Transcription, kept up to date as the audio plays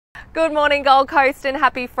Good morning, Gold Coast, and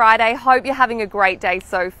happy Friday. Hope you're having a great day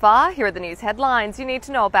so far. Here are the news headlines you need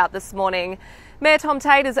to know about this morning. Mayor Tom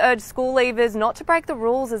Tate has urged school leavers not to break the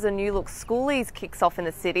rules as a new look Schoolies kicks off in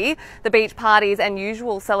the city. The beach parties and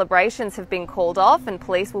usual celebrations have been called off and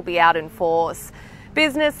police will be out in force.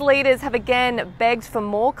 Business leaders have again begged for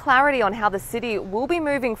more clarity on how the city will be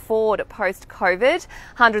moving forward post-COVID.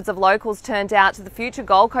 Hundreds of locals turned out to the Future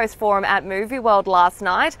Gold Coast Forum at Movie World last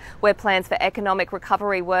night, where plans for economic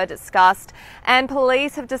recovery were discussed. And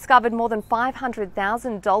police have discovered more than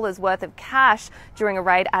 $500,000 worth of cash during a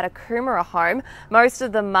raid at a Coomera home. Most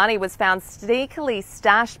of the money was found sneakily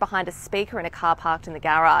stashed behind a speaker in a car parked in the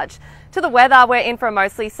garage. To the weather, we're in for a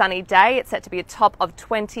mostly sunny day. It's set to be a top of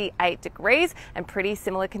 28 degrees and pretty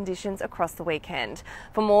similar conditions across the weekend.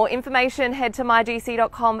 For more information, head to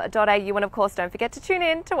mygc.com.au and of course don't forget to tune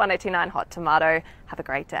in to 1029 Hot Tomato. Have a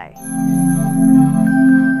great day.